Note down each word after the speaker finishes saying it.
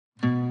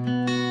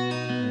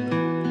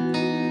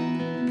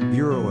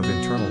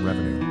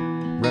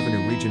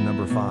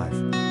number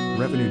 5.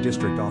 Revenue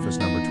District Office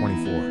number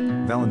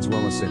 24,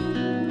 Valenzuela City.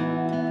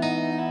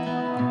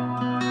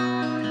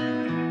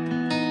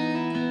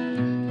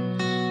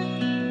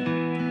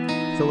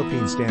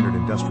 Philippine Standard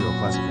Industrial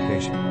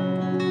Classification.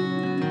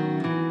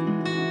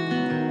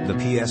 The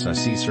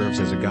PSIC serves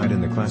as a guide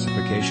in the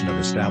classification of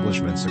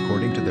establishments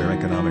according to their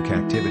economic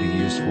activity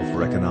useful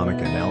for economic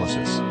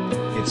analysis.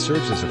 It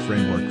serves as a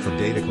framework for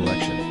data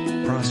collection,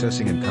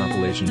 processing and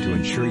compilation to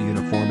ensure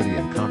uniformity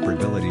and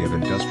comparability of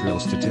industrial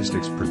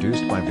statistics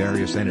produced by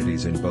various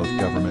entities in both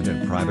government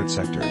and private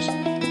sectors.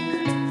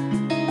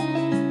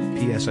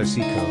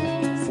 PSIC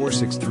Code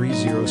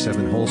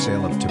 46307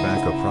 Wholesale of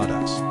Tobacco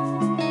Products.